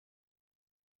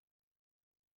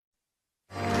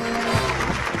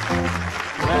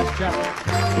Chapel.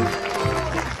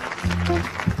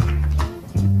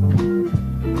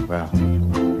 Well,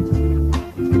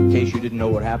 in case you didn't know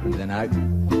what happened, then I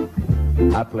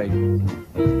played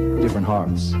different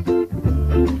harps.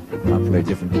 I play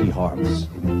different key harps.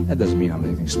 That doesn't mean I'm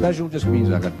anything special, just means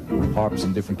I got harps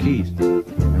in different keys.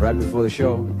 And right before the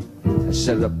show, I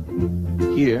set it up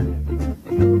here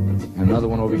and another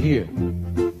one over here,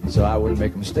 so I wouldn't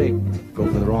make a mistake, go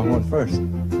for the wrong one first.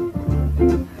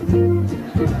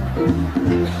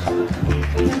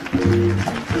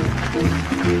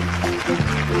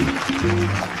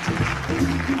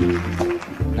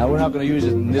 Now we're not going to use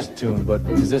it in this tune, but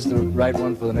is this the right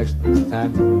one for the next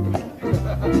time?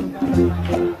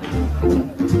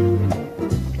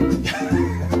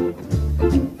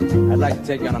 I'd like to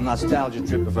take you on a nostalgia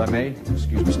trip, if I may.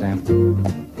 Excuse me, Stan.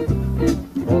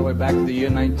 All the way back to the year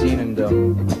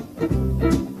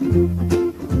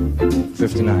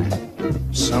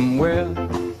 1959. Somewhere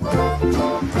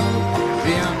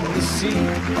beyond the sea,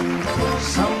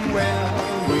 somewhere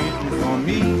waiting for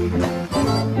me,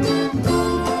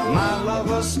 my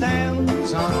lover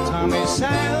stands on Tommy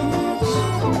Sands,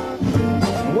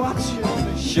 watching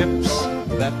the ships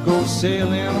that go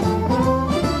sailing,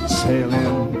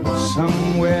 sailing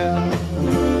somewhere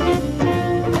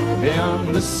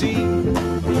beyond the sea.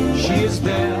 She is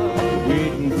there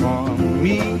waiting for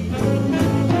me.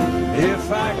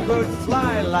 If I could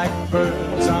fly like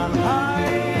birds on high,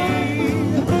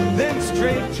 then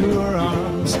straight to her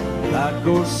arms I'd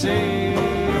go sailing.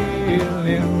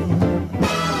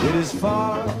 It is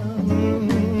far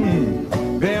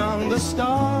beyond the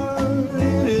stars,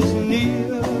 it is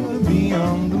near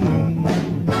beyond the moon.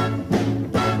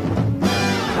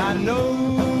 I know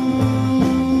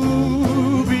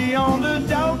beyond a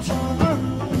doubt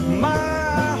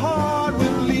my heart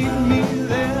will lead me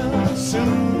there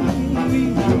soon.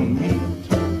 We will meet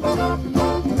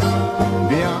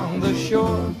beyond the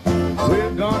shore,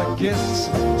 we're gonna kiss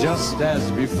just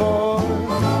as before,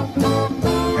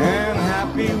 and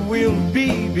happy we'll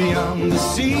be beyond the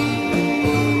sea,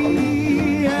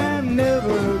 and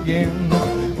never again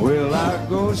will I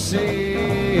go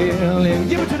sailing.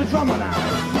 Give it to the drummer now.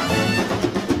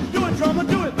 Do it, drummer,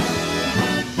 do it.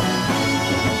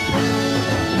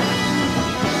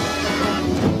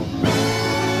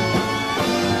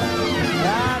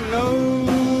 I know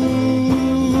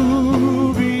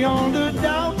beyond a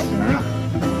doubt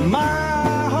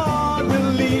my heart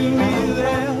will lead me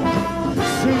there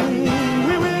soon.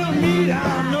 We will meet, I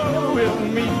know we'll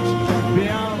meet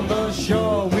beyond the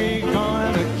shore. We're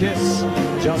gonna kiss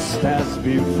just as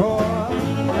before,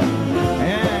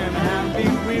 and happy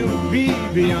we'll be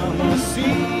beyond the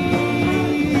sea.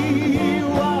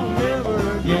 While never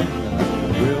again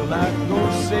will I go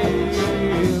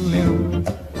sailing.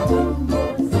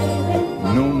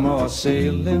 No more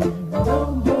sailing.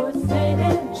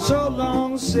 So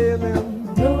long sailing.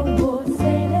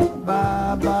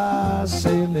 Bye bye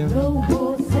sailing.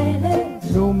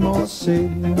 No more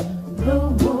sailing.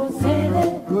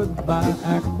 Goodbye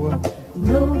aqua.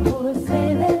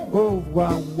 Oh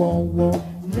wow wow wow.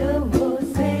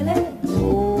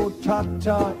 Oh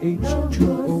ta-ta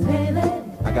H2O.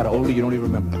 I got an oldie you don't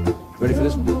even remember. Ready for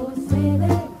this one?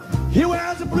 He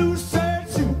wears a blue shirt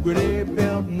suit with a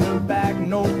belt in the back,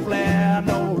 no flare,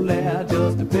 no lair,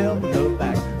 just a belt in the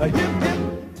back. A hip hip,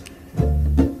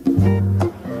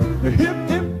 a hip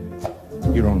hip.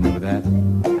 You don't remember that?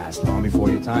 That's long before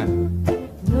your time.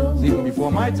 It's even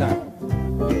before my time.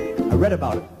 I read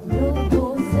about it.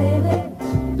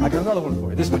 I got another one for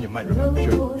you. This one you might remember.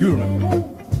 Sure, you remember.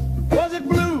 Was it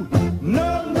blue?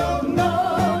 No, no,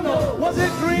 no, no. Was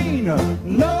it green? No,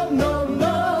 no, no,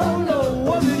 no.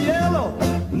 Was it yellow?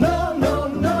 No, no,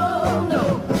 no,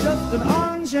 no. Just an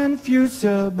orange and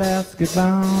fuchsia basket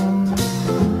bound.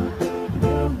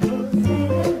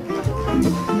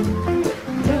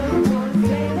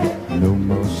 No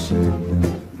more sailing.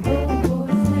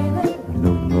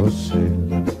 No more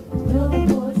sailing.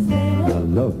 I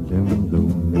love them low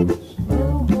notes.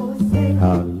 I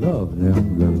love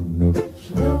them low notes.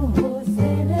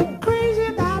 Crazy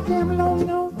about them low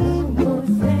notes.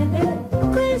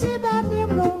 Crazy about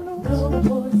them low notes.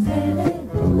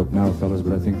 Don't look now, fellas,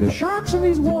 but I think there's sharks in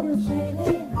these waters.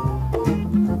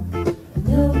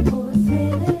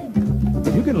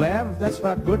 You can laugh if that's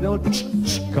not good. They'll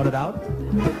cut it out.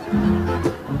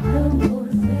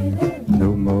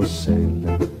 No more sailing.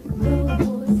 I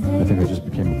think I just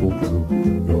became a vocal.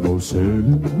 No more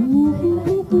sailing.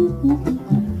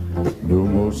 No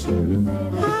more sailing.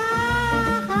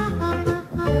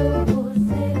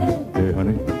 Hey,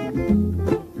 honey.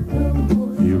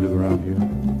 You live around here?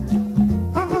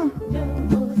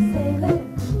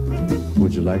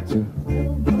 Would you like to?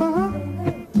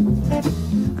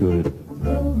 Good.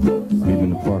 Meet in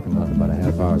the parking lot in about a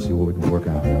half hour, see what we can work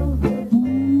out.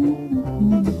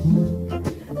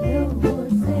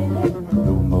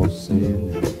 No more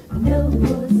sailing.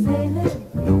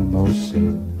 No more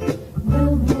sailing.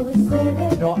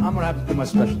 No, I'm gonna have to do my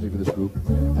specialty for this group.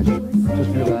 I just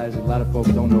realized a lot of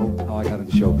folks don't know how I got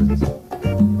into show business.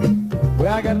 The way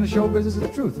I got into show business is the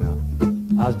truth now.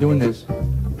 I was doing this,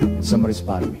 and somebody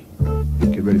spotted me.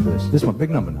 Get ready for this. This is my big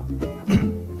number now.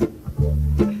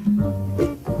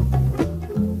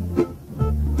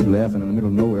 You laughing in the middle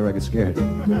of nowhere, I get scared.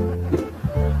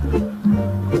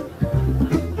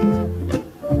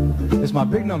 This is my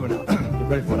big number now. Get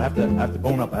ready for it. I have to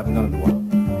bone up. I haven't done it in a while.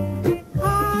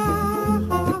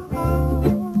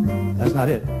 That's not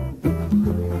it.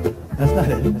 That's not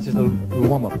it. That's just a little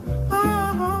warm-up.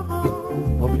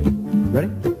 Okay. Ready?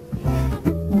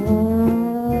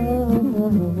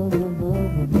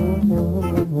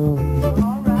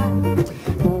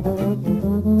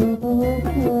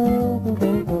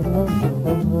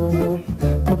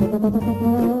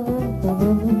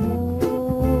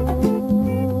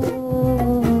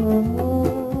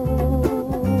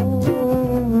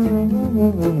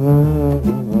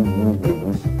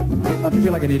 Don't you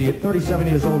feel like an idiot? 37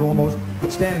 years old almost,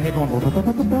 standing here going...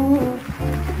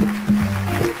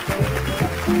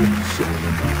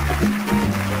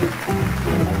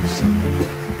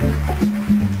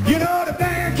 You know the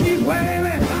band keeps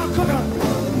wailing. I'll cook up.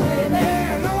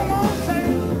 Yeah, no more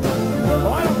saying.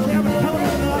 Oh, I don't care what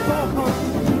television I talk on.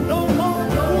 No more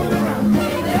fooling around.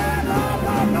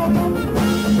 Yeah, no more.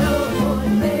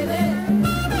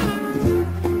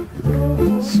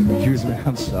 Excuse me,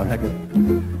 I'm sorry. I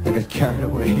got carried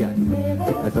away.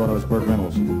 I thought I was Burt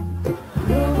Reynolds.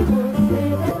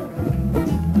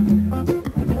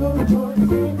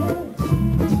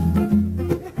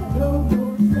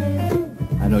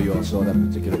 I know you all saw that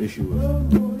particular issue of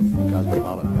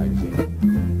Cosmopolitan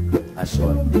magazine. I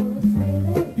saw it.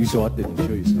 You saw it, didn't you?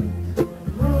 Sure you saw it.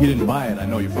 You didn't buy it. I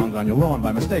know you found it on your lawn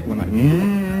by mistake one night.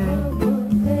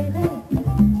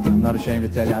 I'm not ashamed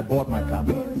to tell you I bought my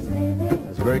copy. I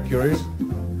was very curious.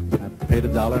 I paid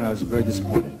 $1 and I was very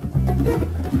disappointed.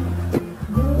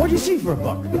 What'd you see for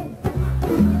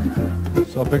 $1?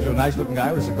 Saw a picture of a nice looking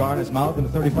guy with a cigar in his mouth and a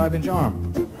 35-inch arm.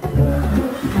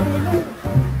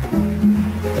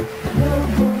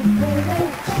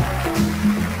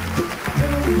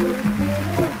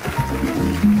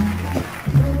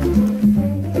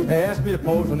 Hey, ask me to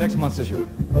pose for next month's issue.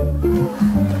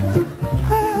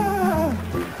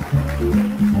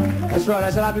 That's right,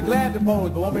 I said I'd be glad to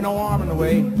pose, but won't be no arm in the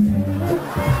way.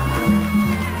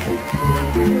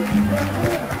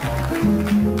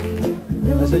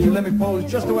 I said, you let me pose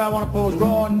just the way I want to pose,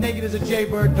 raw and naked as a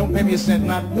jaybird, don't pay me a cent,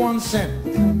 not 1 cent.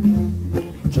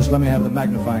 Just let me have the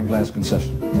magnifying glass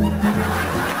concession.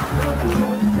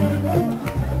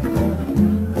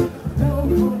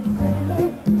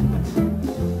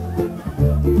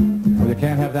 Well, you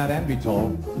can't have that and be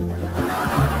tall.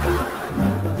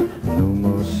 No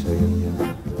more sailing.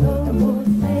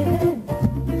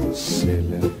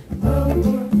 Sailing.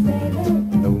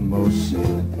 No more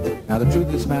sailing. Now the truth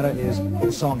of this matter is,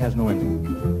 the song has no ending.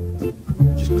 It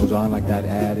just goes on like that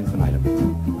ad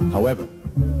infinitum. However,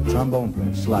 the trombone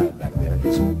player, Slide, back there,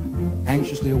 is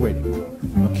anxiously awaiting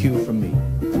a cue from me,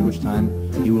 at which time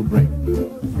he will bring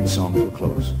the song to a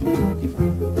close.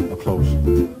 A close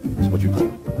is what you call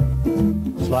it.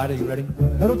 Slide, are you ready?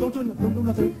 No, don't do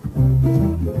nothing.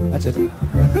 That's it.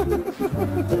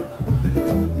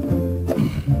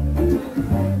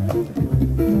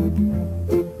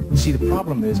 See, the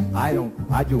problem is, I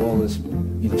do all this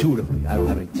intuitively. I don't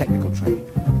have any technical training.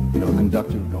 You know, a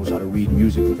conductor who knows how to read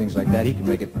music and things like that, he can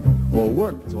make it all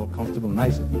work. It's all comfortable and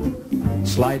nice.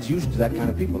 Slide's used to that kind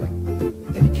of people, like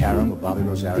Eddie Caron or Bobby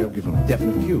Rosario, gives them a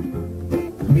definite cue.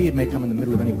 For me, it may come in the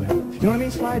middle of anywhere. You know what I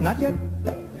mean, Slide? Not yet?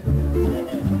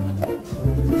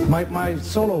 My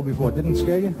solo before didn't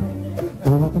scare you?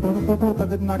 That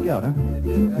didn't knock you out, huh?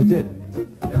 It did.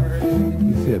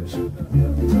 You fibs.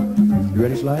 You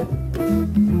ready, Slide?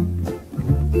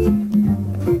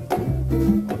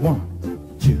 1,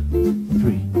 2,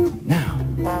 3, now.